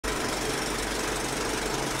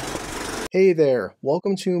Hey there,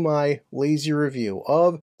 welcome to my lazy review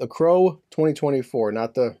of The Crow 2024,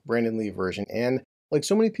 not the Brandon Lee version. And like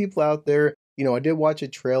so many people out there, I did watch a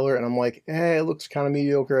trailer and I'm like, it looks kind of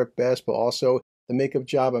mediocre at best, but also the makeup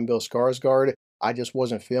job on Bill Skarsgård, I just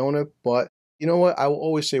wasn't feeling it. But you know what? I will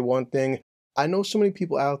always say one thing. I know so many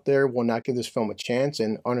people out there will not give this film a chance,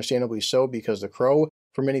 and understandably so, because The Crow,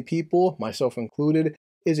 for many people, myself included,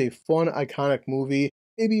 is a fun, iconic movie.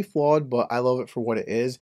 Maybe flawed, but I love it for what it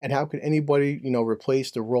is. And how could anybody, replace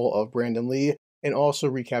the role of Brandon Lee and also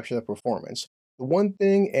recapture the performance? The one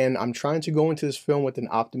thing, and I'm trying to go into this film with an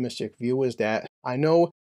optimistic view, is that I know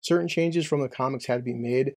certain changes from the comics had to be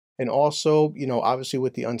made. And also, obviously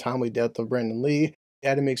with the untimely death of Brandon Lee, they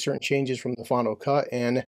had to make certain changes from the final cut.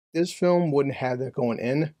 And this film wouldn't have that going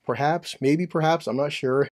in. Perhaps, maybe perhaps, I'm not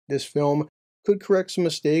sure. This film could correct some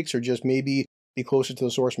mistakes or just maybe be closer to the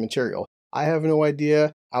source material. I have no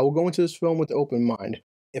idea. I will go into this film with an open mind.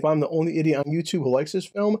 If I'm the only idiot on YouTube who likes this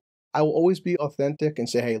film, I will always be authentic and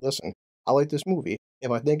say, hey, listen, I like this movie. If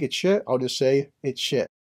I think it's shit, I'll just say it's shit.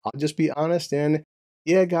 I'll just be honest and,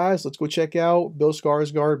 yeah, guys, let's go check out Bill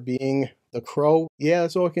Skarsgård being the Crow. Yeah,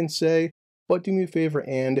 that's all I can say. But do me a favor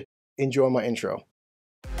and enjoy my intro.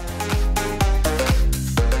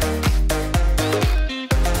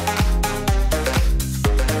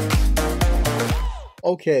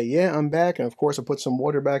 Okay, yeah, I'm back, and of course I put some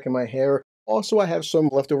water back in my hair. Also, I have some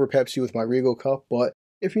leftover Pepsi with my Regal cup, but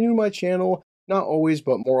if you're new to my channel, not always,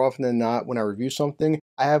 but more often than not, when I review something,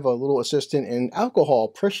 I have a little assistant in alcohol,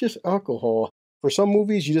 precious alcohol. For some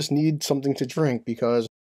movies, you just need something to drink because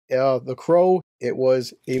The Crow, it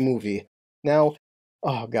was a movie. Now,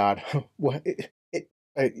 oh God,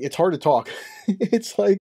 it's hard to talk. It's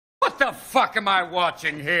like, what the fuck am I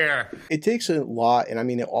watching here? it takes a lot, and I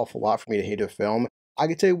mean an awful lot, for me to hate a film. I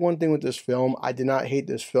can tell you one thing with this film, I did not hate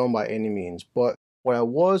this film by any means, but what I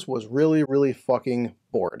was really, really fucking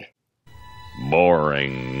bored.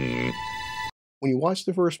 Boring. When you watch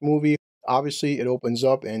the first movie, obviously it opens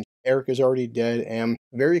up and Eric is already dead, and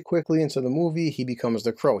very quickly into the movie, he becomes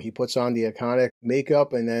the Crow. He puts on the iconic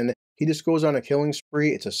makeup and then he just goes on a killing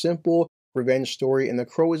spree. It's a simple revenge story, and The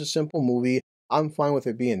Crow is a simple movie. I'm fine with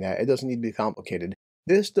it being that. It doesn't need to be complicated.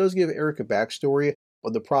 This does give Eric a backstory,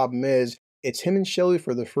 but the problem is, it's him and Shelley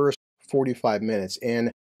for the first 45 minutes, and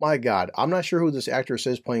my God, I'm not sure who this actress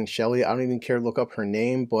is playing Shelley. I don't even care to look up her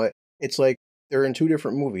name, but it's like they're in two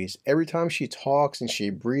different movies. Every time she talks and she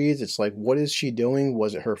breathes, it's like, what is she doing?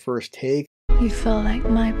 Was it her first take? You feel like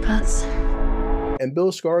my buzz. And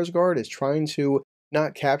Bill Skarsgård is trying to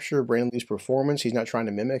not capture Brandon Lee's performance. He's not trying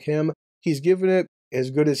to mimic him. He's given it as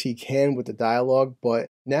good as he can with the dialogue, but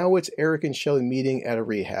now it's Eric and Shelley meeting at a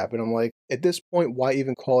rehab. And I'm like, at this point, why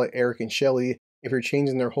even call it Eric and Shelley if you're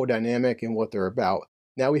changing their whole dynamic and what they're about?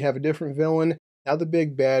 Now we have a different villain. Now the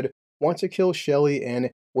big bad wants to kill Shelley,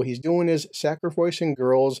 and what he's doing is sacrificing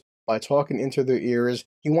girls by talking into their ears.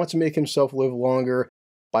 He wants to make himself live longer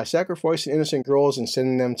by sacrificing innocent girls and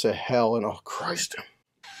sending them to hell. And oh, Christ.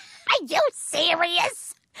 Are you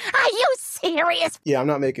serious? Are you serious? Yeah, I'm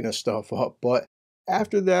not making this stuff up, but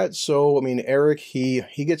after that, Eric, he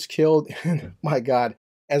gets killed. My God,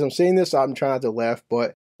 as I'm saying this, I'm trying not to laugh,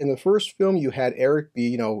 but in the first film, you had Eric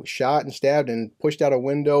be, shot and stabbed and pushed out a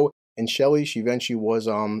window, and Shelley, she eventually was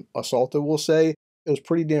assaulted, we'll say. It was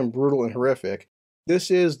pretty damn brutal and horrific. This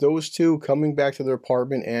is those two coming back to their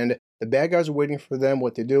apartment, and the bad guys are waiting for them.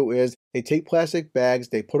 What they do is they take plastic bags,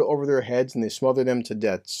 they put it over their heads, and they smother them to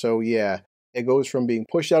death. So yeah, it goes from being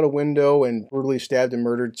pushed out a window and brutally stabbed and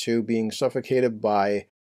murdered to being suffocated by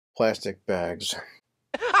plastic bags.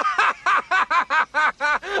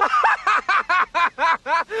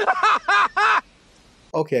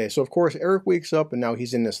 Okay, so of course Eric wakes up and now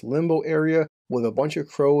he's in this limbo area with a bunch of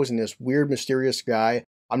crows and this weird mysterious guy.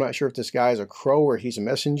 I'm not sure if this guy is a crow or he's a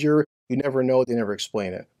messenger. You never know, they never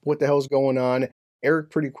explain it. What the hell's going on? Eric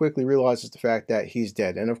pretty quickly realizes the fact that he's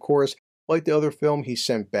dead. And of course, like the other film, he's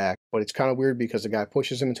sent back. But it's kind of weird because the guy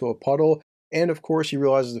pushes him into a puddle. And of course, he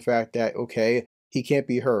realizes the fact that, okay, he can't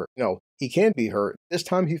be hurt. No, he can be hurt. This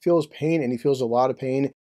time he feels pain, and he feels a lot of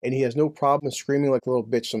pain. And he has no problem screaming like a little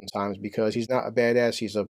bitch sometimes because he's not a badass,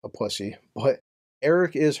 he's a pussy. But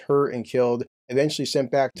Eric is hurt and killed, eventually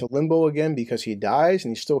sent back to limbo again because he dies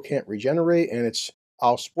and he still can't regenerate. And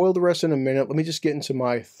I'll spoil the rest in a minute. Let me just get into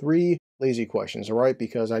my 3 lazy questions, all right?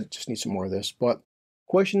 Because I just need some more of this. But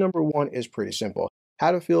question number 1 is pretty simple.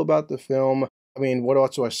 How to feel about the film? I mean, what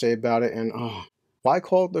else do I say about it? And why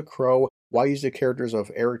call it The Crow? Why use the characters of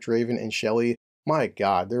Eric Draven and Shelley? My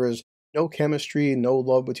God, there is no chemistry, no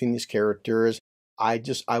love between these characters. I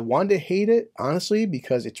wanted to hate it, honestly,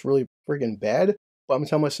 because it's really friggin' bad. But I'm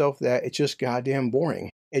telling myself that it's just goddamn boring.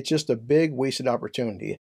 It's just a big wasted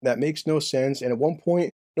opportunity. That makes no sense, and at one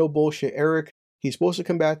point, no bullshit, Eric, he's supposed to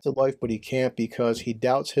come back to life, but he can't because he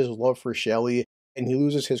doubts his love for Shelly, and he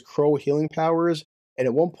loses his crow healing powers, and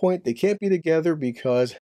at one point, they can't be together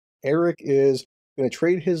because Eric is going to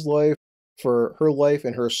trade his life for her life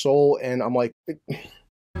and her soul, and I'm like...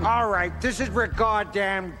 All right, this is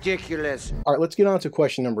goddamn ridiculous. All right, let's get on to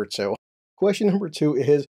question number 2. Question number 2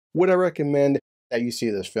 is, would I recommend that you see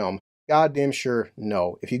this film? Goddamn sure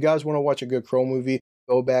no. If you guys want to watch a good Crow movie,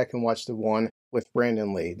 go back and watch the one with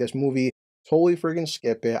Brandon Lee. This movie, totally friggin'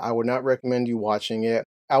 skip it. I would not recommend you watching it.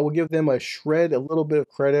 I will give them a little bit of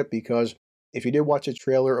credit, because if you did watch the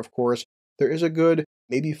trailer, of course, there is a good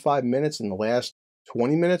maybe 5 minutes in the last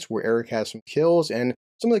 20 minutes where Eric has some kills, and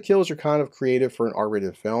some of the kills are kind of creative for an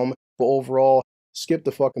R-rated film, but overall, skip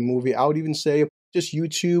the fucking movie. I would even say just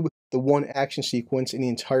YouTube the one action sequence in the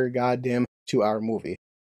entire goddamn 2-hour movie.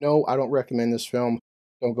 No, I don't recommend this film.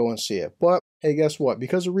 Don't go and see it. But hey, guess what?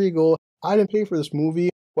 Because of Regal, I didn't pay for this movie.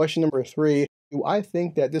 Question number 3, do I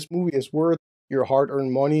think that this movie is worth your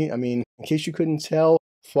hard-earned money? I mean, in case you couldn't tell,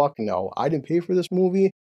 fuck no. I didn't pay for this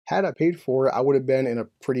movie. Had I paid for it, I would have been in a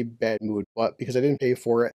pretty bad mood. But because I didn't pay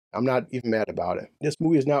for it, I'm not even mad about it. This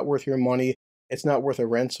movie is not worth your money. It's not worth a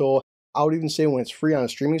rental. I would even say when it's free on a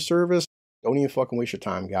streaming service, don't even fucking waste your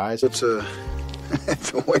time, guys. It's a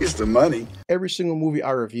waste of money. Every single movie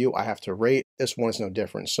I review, I have to rate. This one is no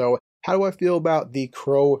different. So how do I feel about the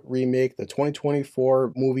Crow remake, the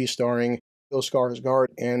 2024 movie starring Bill Skarsgård?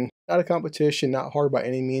 And not a competition, not hard by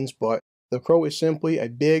any means, but The Crow is simply a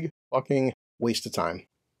big fucking waste of time.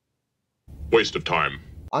 Waste of time.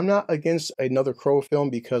 I'm not against another Crow film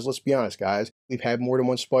because, let's be honest, guys, we've had more than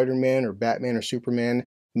one Spider-Man or Batman or Superman.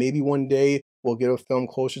 Maybe one day we'll get a film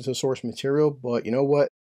closer to source material, but you know what?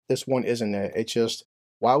 This one isn't it. It's just,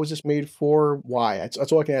 why was this made for? Why? That's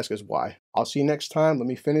all I can ask is why. I'll see you next time. Let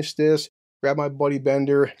me finish this, grab my buddy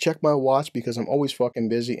Bender, check my watch because I'm always fucking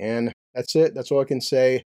busy, and that's it. That's all I can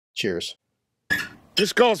say. Cheers.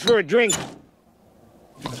 This calls for a drink.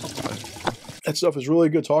 That stuff is really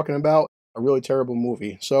good talking about a really terrible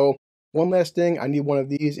movie. So, one last thing, I need one of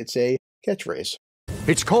these. It's a catchphrase.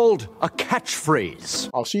 It's called a catchphrase.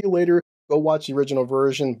 I'll see you later. Go watch the original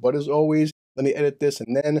version. But as always, let me edit this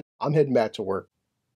and then I'm heading back to work.